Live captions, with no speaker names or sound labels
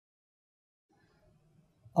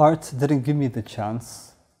Art didn't give me the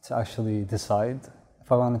chance to actually decide if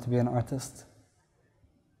I wanted to be an artist.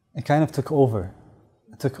 It kind of took over.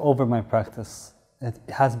 It took over my practice. It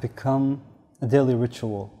has become a daily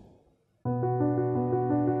ritual.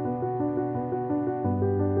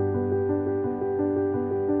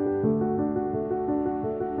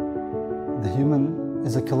 The human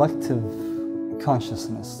is a collective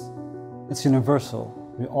consciousness. It's universal.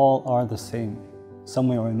 We all are the same, some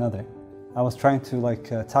way or another. I was trying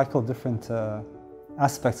to tackle different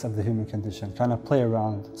aspects of the human condition, kind of play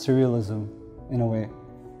around, surrealism in a way.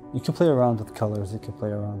 You could play around with colors, you could play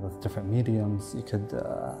around with different mediums, you could,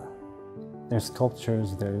 there's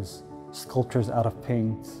sculptures out of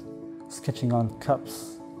paint, sketching on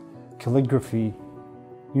cups, calligraphy,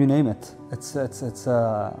 you name it. It's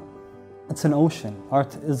an ocean.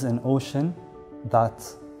 Art is an ocean that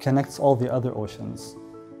connects all the other oceans.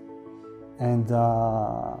 And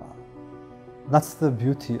that's the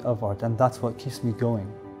beauty of art, and that's what keeps me going.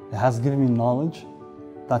 It has given me knowledge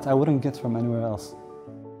that I wouldn't get from anywhere else.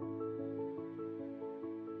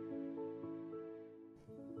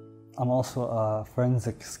 I'm also a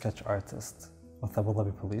forensic sketch artist with Abu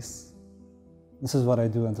Dhabi Police. This is what I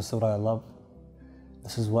do and this is what I love.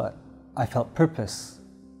 This is what I felt purpose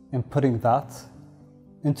in putting that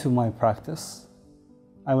into my practice.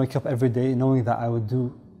 I wake up every day knowing that I would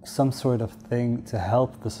do some sort of thing to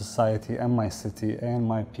help the society and my city and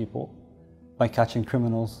my people by catching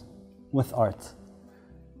criminals with art.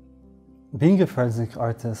 Being a forensic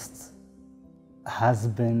artist has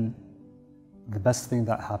been the best thing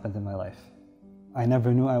that happened in my life. I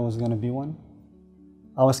never knew I was going to be one.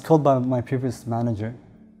 I was called by my previous manager,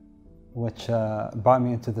 which brought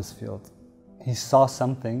me into this field. He saw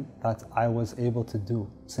something that I was able to do,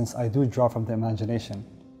 since I do draw from the imagination.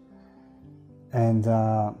 And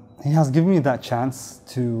he has given me that chance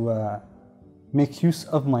to make use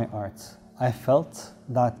of my art. I felt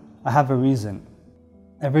that I have a reason.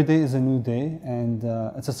 Every day is a new day, and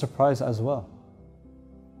it's a surprise as well.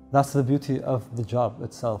 That's the beauty of the job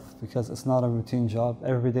itself, because it's not a routine job.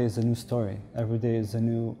 Every day is a new story. Every day is a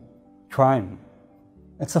new crime.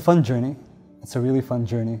 It's a fun journey. It's a really fun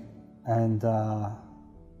journey. And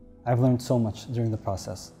I've learned so much during the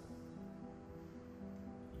process.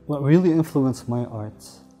 What really influenced my art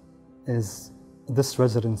is this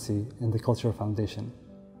residency in the Cultural Foundation.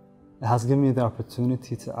 It has given me the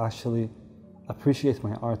opportunity to actually appreciate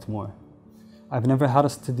my art more. I've never had a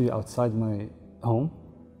studio outside my home.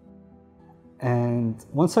 And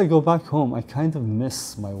once I go back home, I kind of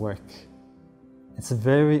miss my work. It's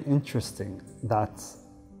very interesting that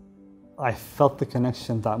I felt the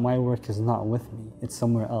connection that my work is not with me, it's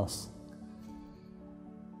somewhere else.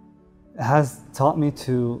 It has taught me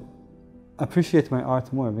to appreciate my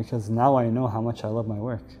art more, because now I know how much I love my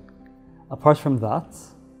work. Apart from that,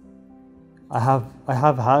 I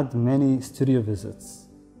have had many studio visits,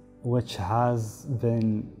 which has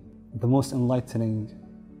been the most enlightening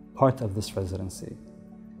part of this residency.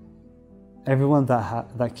 Everyone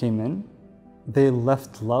that came in, they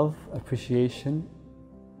left love, appreciation,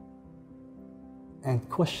 and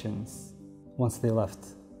questions once they left.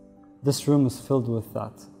 This room is filled with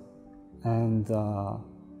that. And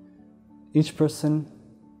each person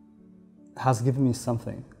has given me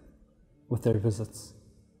something with their visits.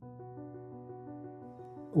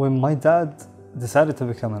 When my dad decided to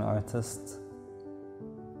become an artist,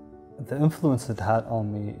 the influence it had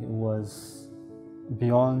on me was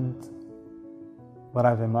beyond what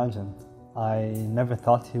I've imagined. I never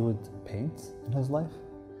thought he would paint in his life.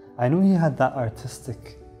 I knew he had that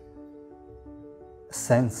artistic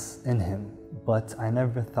sense in him, but I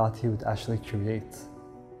never thought he would actually create.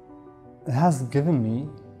 It has given me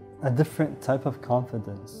a different type of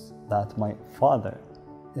confidence that my father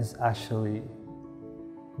is actually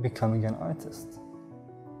becoming an artist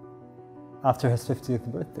after his 50th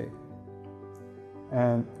birthday.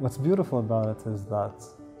 And what's beautiful about it is that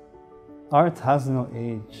art has no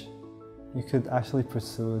age. You could actually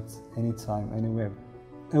pursue it anytime, anywhere.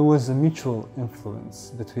 It was a mutual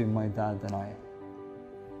influence between my dad and I.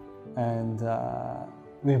 And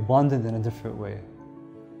we bonded in a different way.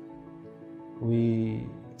 We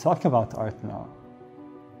talk about art now.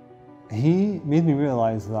 He made me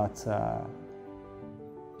realize that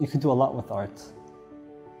you could do a lot with art.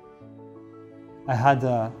 I had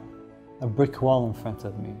a brick wall in front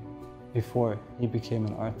of me before he became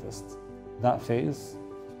an artist. That phase,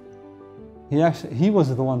 he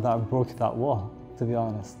was the one that broke that wall, to be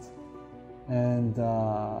honest. And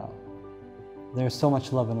there's so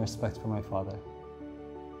much love and respect for my father.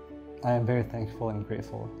 I am very thankful and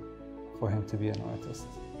grateful for him to be an artist.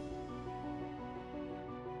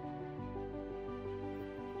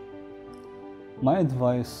 My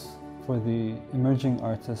advice for the emerging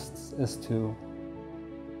artists is to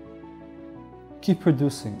keep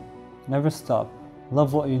producing, never stop,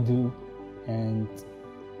 love what you do, and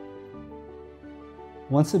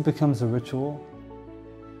once it becomes a ritual,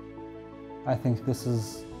 I think this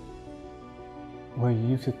is where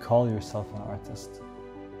you could call yourself an artist.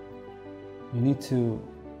 You need to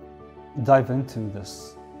dive into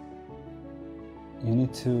this. You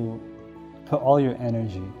need to put all your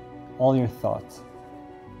energy, all your thought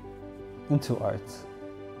into art.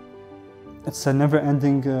 It's a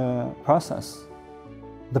never-ending process.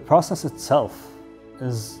 The process itself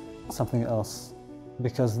is something else,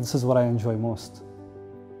 because this is what I enjoy most.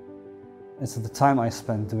 It's the time I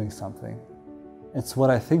spend doing something. It's what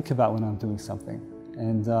I think about when I'm doing something.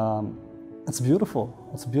 And it's beautiful,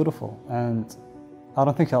 and I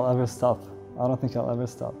don't think I'll ever stop.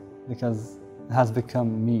 Because it has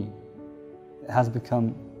become me. It has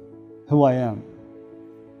become who I am,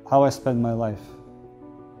 how I spend my life.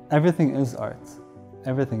 Everything is art,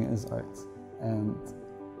 and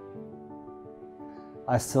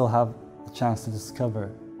I still have the chance to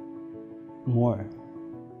discover more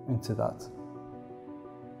into that.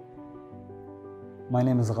 My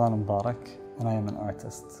name is Ghanim Mubarak, and I am an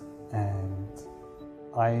artist, and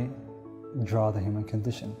I draw the human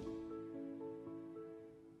condition.